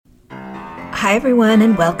Hi, everyone,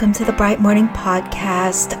 and welcome to the Bright Morning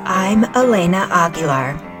Podcast. I'm Elena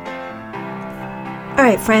Aguilar. All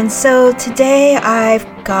right, friends, so today I've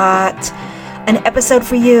got an episode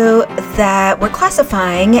for you that we're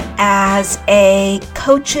classifying as a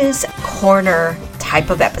Coach's Corner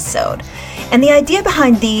type of episode. And the idea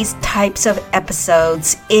behind these types of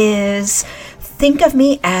episodes is think of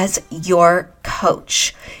me as your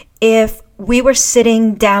coach. If we were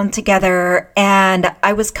sitting down together and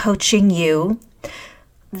I was coaching you,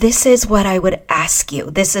 this is what I would ask you.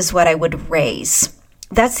 This is what I would raise.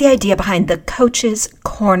 That's the idea behind the Coach's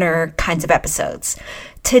Corner kinds of episodes.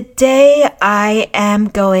 Today, I am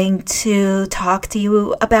going to talk to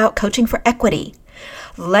you about coaching for equity.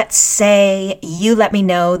 Let's say you let me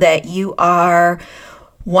know that you are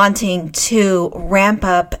wanting to ramp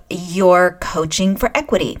up your coaching for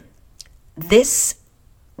equity.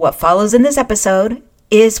 What follows in this episode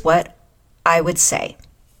is what I would say,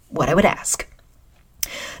 what I would ask.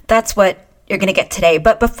 That's what you're going to get today.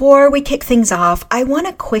 But before we kick things off, I want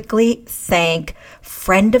to quickly thank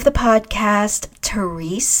friend of the podcast,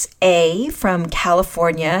 Therese A. from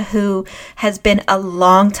California, who has been a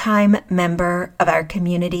longtime member of our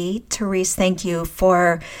community. Therese, thank you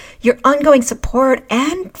for your ongoing support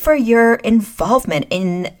and for your involvement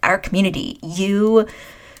in our community.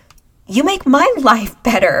 You make my life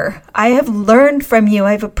better. I have learned from you.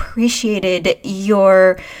 I've appreciated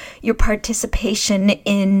your participation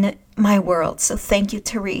in my world. So thank you,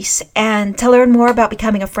 Therese. And to learn more about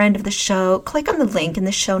becoming a friend of the show, click on the link in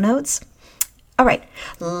the show notes. All right,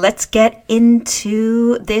 let's get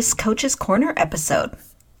into this Coach's Corner episode.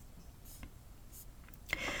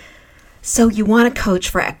 So you want to coach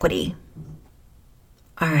for equity.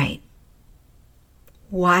 All right.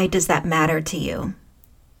 Why does that matter to you?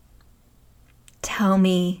 Tell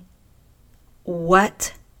me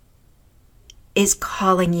what is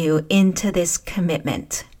calling you into this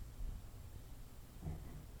commitment.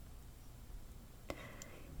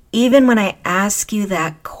 Even when I ask you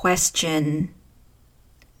that question,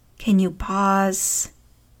 can you pause?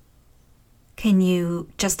 Can you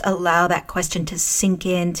just allow that question to sink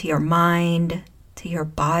into your mind, to your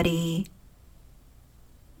body,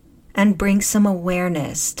 and bring some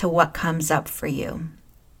awareness to what comes up for you?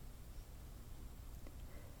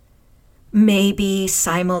 Maybe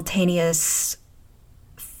simultaneous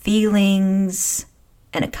feelings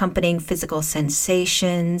and accompanying physical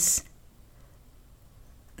sensations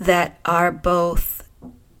that are both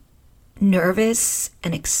nervous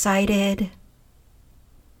and excited,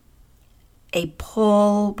 a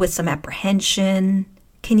pull with some apprehension.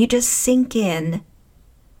 Can you just sink in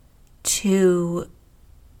to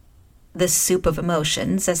the soup of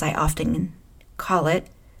emotions, as I often call it,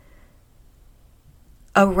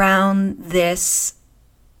 around this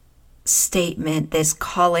statement, this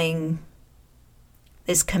calling,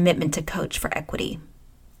 this commitment to coach for equity?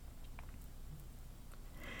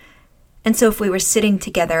 And so if we were sitting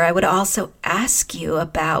together, I would also ask you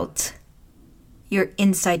about your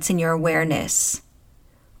insights and your awareness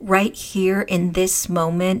right here in this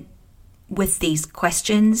moment with these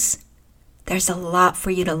questions. There's a lot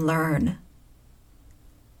for you to learn.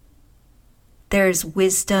 There's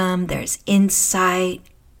wisdom, there's insight,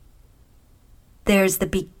 there's the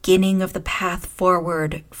beginning of the path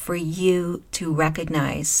forward for you to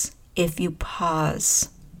recognize if you pause.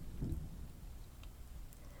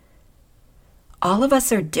 All of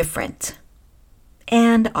us are different,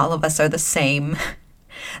 and all of us are the same.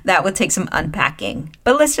 That would take some unpacking,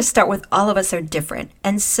 but let's just start with all of us are different.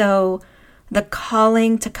 And so the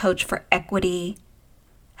calling to coach for equity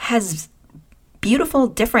has beautiful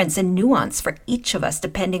difference and nuance for each of us,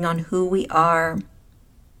 depending on who we are,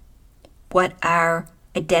 what our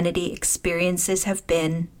identity experiences have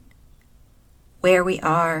been, where we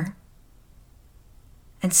are,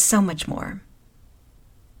 and so much more.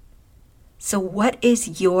 So what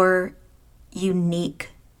is your unique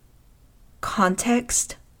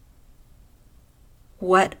context?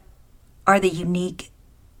 What are the unique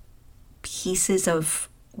pieces of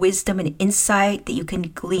wisdom and insight that you can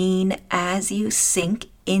glean as you sink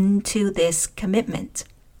into this commitment?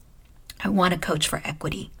 I want to coach for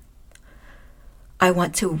equity. I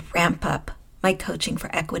want to ramp up my coaching for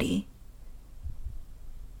equity.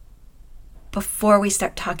 Before we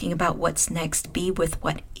start talking about what's next, be with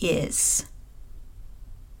what is.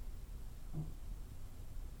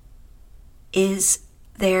 Is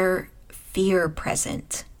there fear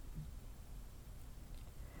present?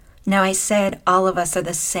 Now, I said all of us are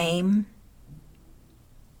the same.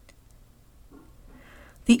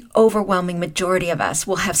 The overwhelming majority of us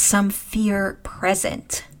will have some fear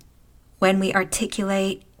present when we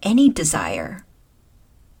articulate any desire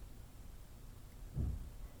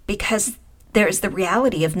because there's the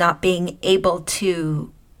reality of not being able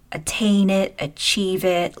to attain it, achieve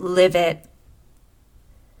it, live it.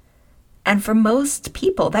 And for most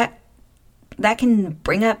people, that can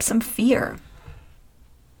bring up some fear.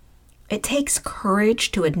 It takes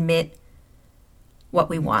courage to admit what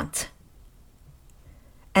we want.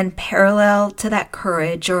 And parallel to that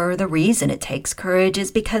courage, or the reason it takes courage,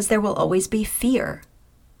 is because there will always be fear.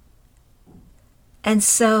 And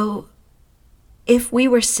so, if we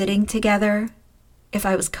were sitting together, if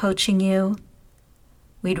I was coaching you,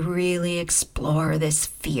 we'd really explore this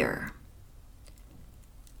fear.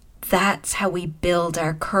 That's how we build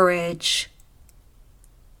our courage.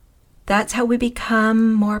 That's how we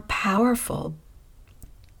become more powerful,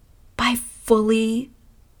 by fully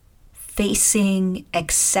facing,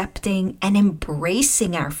 accepting, and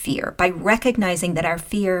embracing our fear, by recognizing that our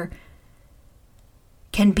fear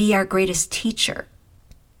can be our greatest teacher,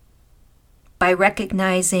 by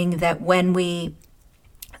recognizing that when we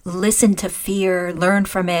listen to fear, learn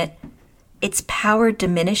from it, its power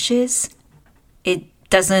diminishes. It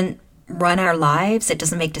doesn't run our lives. It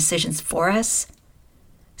doesn't make decisions for us.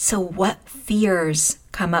 So what fears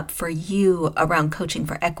come up for you around coaching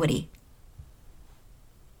for equity?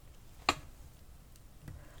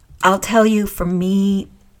 I'll tell you, for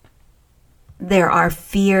me, there are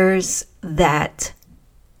fears that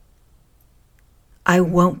I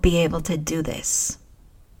won't be able to do this.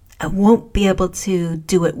 I won't be able to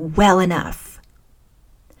do it well enough.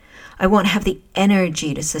 I won't have the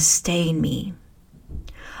energy to sustain me.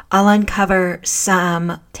 I'll uncover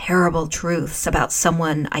some terrible truths about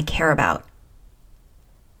someone I care about.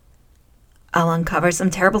 I'll uncover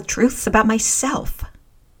some terrible truths about myself.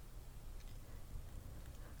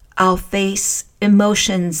 I'll face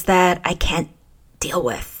emotions that I can't deal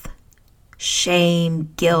with.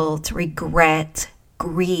 Shame, guilt, regret,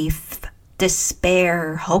 grief,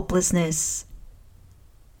 despair, hopelessness.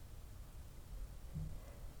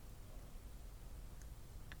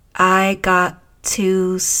 I got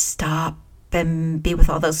to stop and be with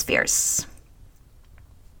all those fears.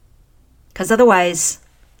 Because otherwise,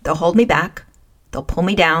 they'll hold me back, they'll pull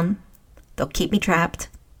me down, they'll keep me trapped,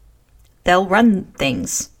 they'll run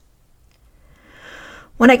things.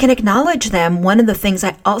 When I can acknowledge them, one of the things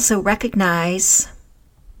I also recognize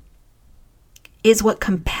is what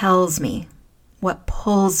compels me, what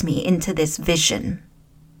pulls me into this vision.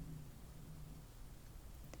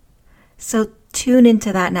 So tune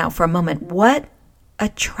into that now for a moment. What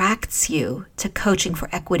attracts you to coaching for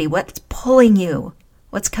equity? What's pulling you?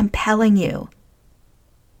 What's compelling you?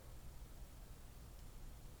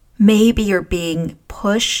 Maybe you're being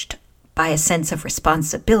pushed by a sense of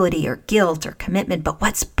responsibility or guilt or commitment, but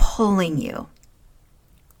what's pulling you?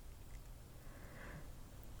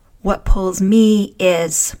 What pulls me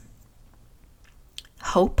is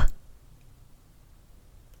hope,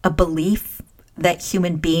 a belief that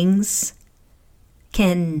human beings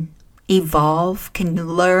can evolve, can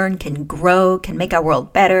learn, can grow, can make our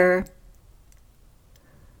world better.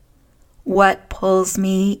 What pulls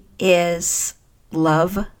me is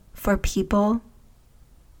love for people.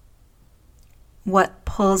 What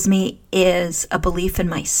pulls me is a belief in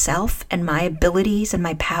myself and my abilities and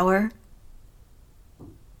my power.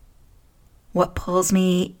 What pulls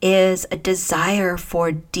me is a desire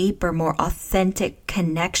for deeper, more authentic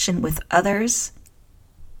connection with others.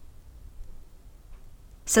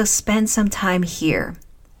 So spend some time here.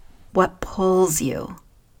 What pulls you?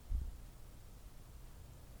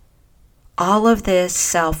 All of this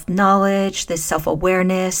self-knowledge, this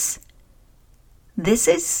self-awareness, this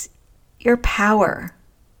is your power.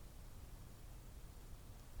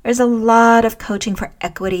 There's a lot of coaching for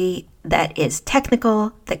equity that is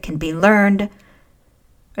technical, that can be learned.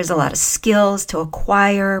 There's a lot of skills to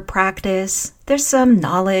acquire, practice. There's some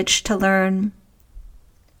knowledge to learn.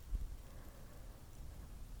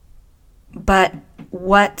 But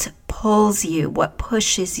what pulls you, what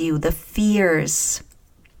pushes you, the fears,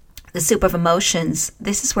 the soup of emotions,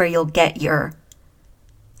 this is where you'll get your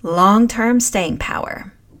long-term staying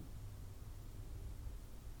power.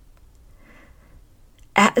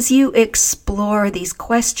 As you explore these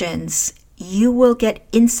questions, you will get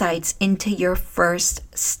insights into your first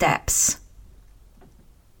steps.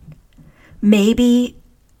 Maybe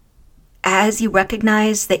as you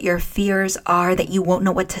recognize that your fears are that you won't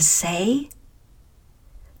know what to say,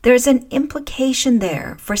 there's an implication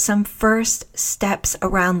there for some first steps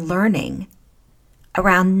around learning,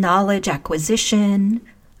 around knowledge acquisition,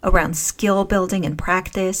 around skill building and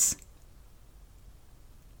practice.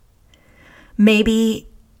 Maybe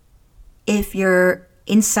if your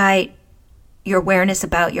insight, your awareness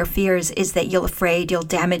about your fears is that you're afraid you'll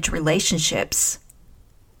damage relationships,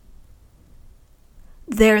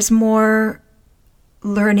 there's more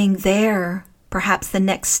learning there. Perhaps the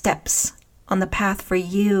next steps on the path for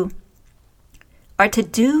you are to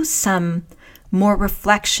do some more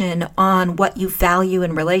reflection on what you value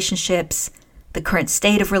in relationships, the current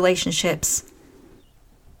state of relationships,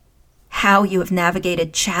 how you have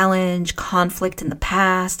navigated challenge, conflict in the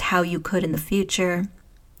past, how you could in the future.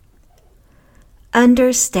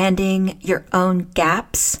 Understanding your own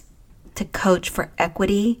gaps to coach for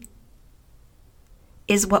equity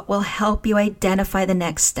is what will help you identify the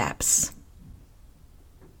next steps.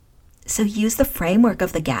 So use the framework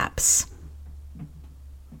of the gaps.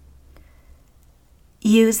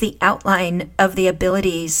 Use the outline of the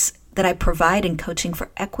abilities that I provide in Coaching for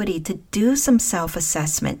Equity to do some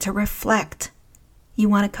self-assessment, to reflect. You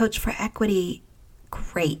want to coach for equity?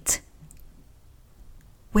 Great.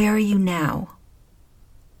 Where are you now?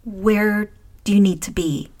 Where do you need to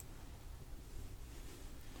be?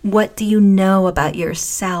 What do you know about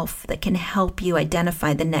yourself that can help you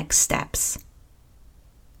identify the next steps?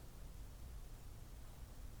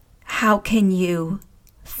 How can you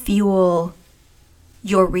fuel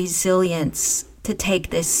your resilience to take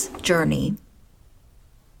this journey?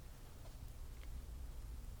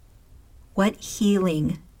 What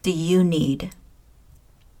healing do you need?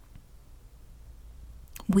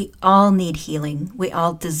 We all need healing. We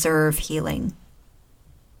all deserve healing.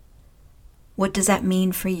 What does that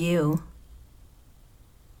mean for you?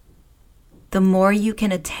 The more you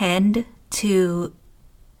can attend to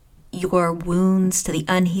your wounds, to the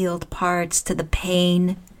unhealed parts, to the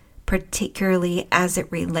pain, particularly as it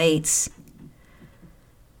relates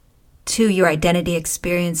to your identity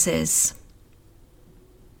experiences,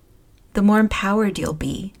 the more empowered you'll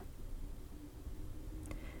be.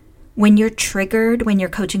 When you're triggered, when you're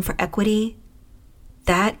coaching for equity,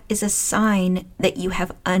 that is a sign that you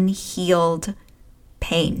have unhealed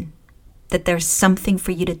pain, that there's something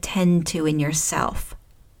for you to tend to in yourself.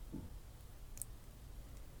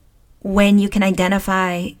 When you can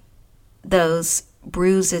identify those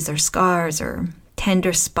bruises or scars or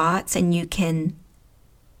tender spots and you can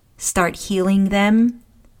start healing them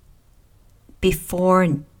before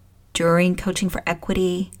and during Coaching for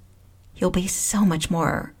Equity, you'll be so much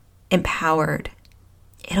more empowered.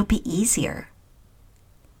 It'll be easier.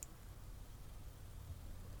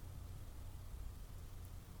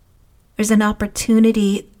 There's an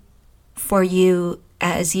opportunity for you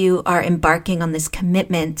as you are embarking on this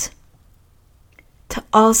commitment to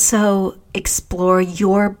also explore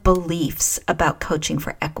your beliefs about Coaching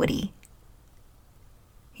for Equity.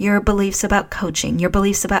 Your beliefs about coaching, your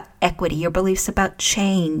beliefs about equity, your beliefs about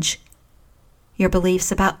change, your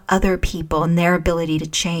beliefs about other people and their ability to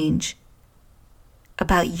change,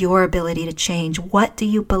 about your ability to change. What do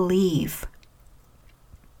you believe?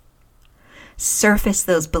 Surface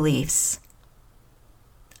those beliefs.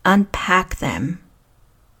 Unpack them.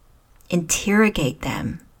 Interrogate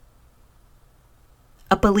them.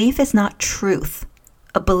 A belief is not truth.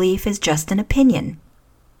 A belief is just an opinion.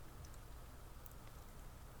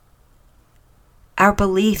 Our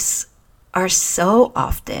beliefs are so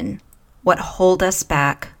often what hold us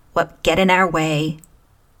back, what get in our way,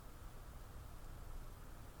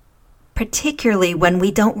 particularly when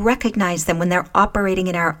we don't recognize them, when they're operating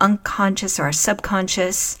in our unconscious or our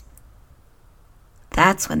subconscious.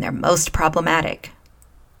 That's when they're most problematic.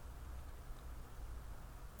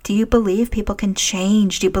 Do you believe people can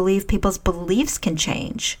change? Do you believe people's beliefs can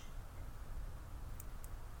change?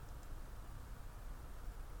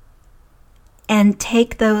 And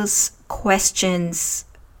take those questions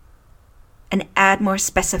and add more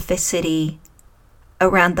specificity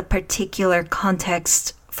around the particular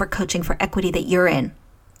context for Coaching for Equity that you're in,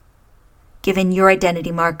 given your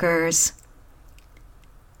identity markers,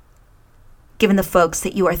 given the folks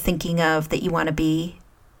that you are thinking of that you want to be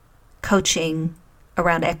coaching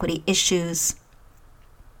around equity issues.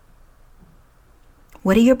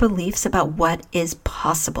 What are your beliefs about what is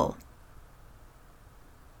possible?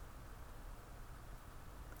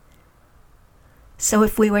 So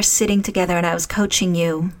if we were sitting together and I was coaching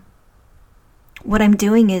you, what I'm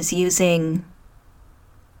doing is using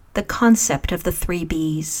the concept of the 3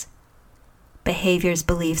 Bs, behaviors,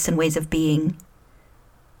 beliefs, and ways of being,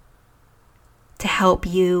 to help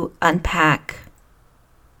you unpack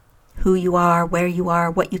who you are, where you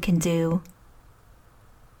are, what you can do.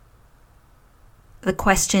 The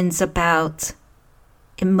questions about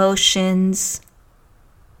emotions,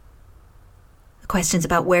 the questions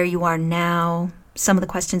about where you are now, some of the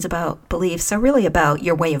questions about beliefs are really about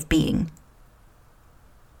your way of being.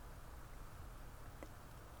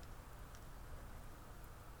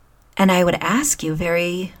 And I would ask you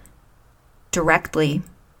very directly,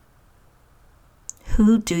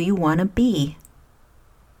 Who do you want to be?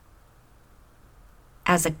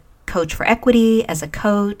 As a coach for equity, as a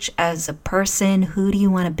coach, as a person, who do you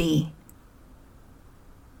want to be?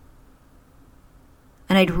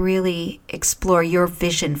 And I'd really explore your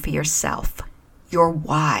vision for yourself, your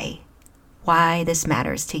why this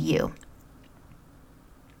matters to you.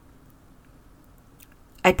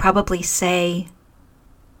 I'd probably say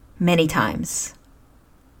many times,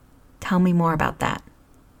 tell me more about that.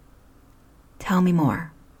 Tell me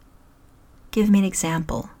more. Give me an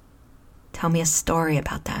example. Tell me a story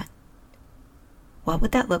about that. What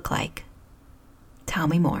would that look like? Tell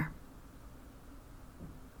me more.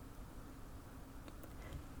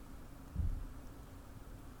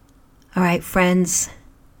 All right, friends,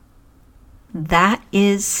 that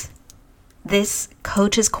is this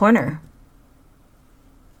Coach's Corner.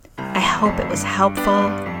 I hope it was helpful.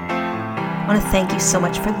 I want to thank you so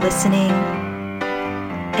much for listening.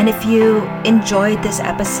 And if you enjoyed this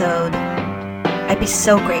episode, I'd be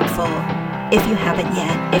so grateful, if you haven't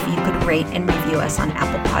yet, if you could rate and review us on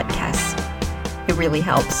Apple Podcasts. It really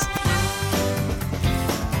helps.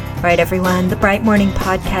 All right, everyone, the Bright Morning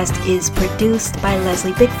Podcast is produced by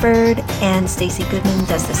Leslie Bickford, and Stacey Goodman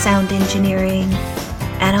does the sound engineering.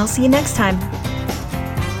 And I'll see you next time.